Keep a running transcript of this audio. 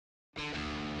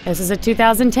This is a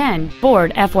 2010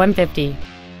 Ford F-150.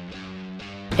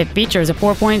 It features a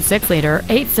 4.6-liter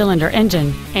 8-cylinder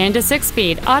engine and a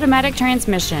 6-speed automatic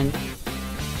transmission.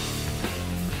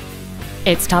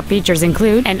 Its top features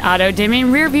include an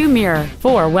auto-dimming rear-view mirror,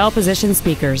 4 well-positioned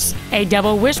speakers, a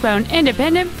double wishbone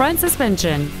independent front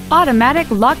suspension, automatic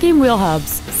locking wheel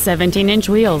hubs, 17-inch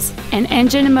wheels, an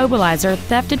engine immobilizer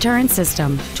theft deterrent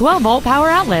system, 12-volt power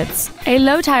outlets, a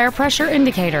low tire pressure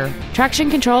indicator,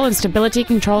 traction control and stability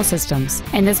control systems,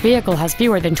 and this vehicle has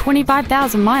fewer than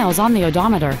 25,000 miles on the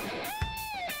odometer.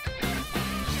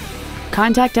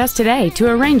 Contact us today to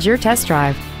arrange your test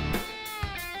drive.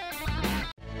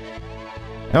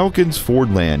 Elkins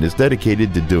Fordland is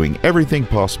dedicated to doing everything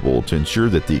possible to ensure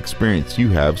that the experience you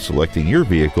have selecting your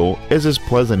vehicle is as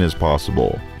pleasant as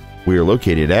possible. We are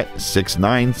located at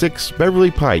 696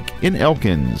 Beverly Pike in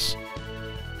Elkins.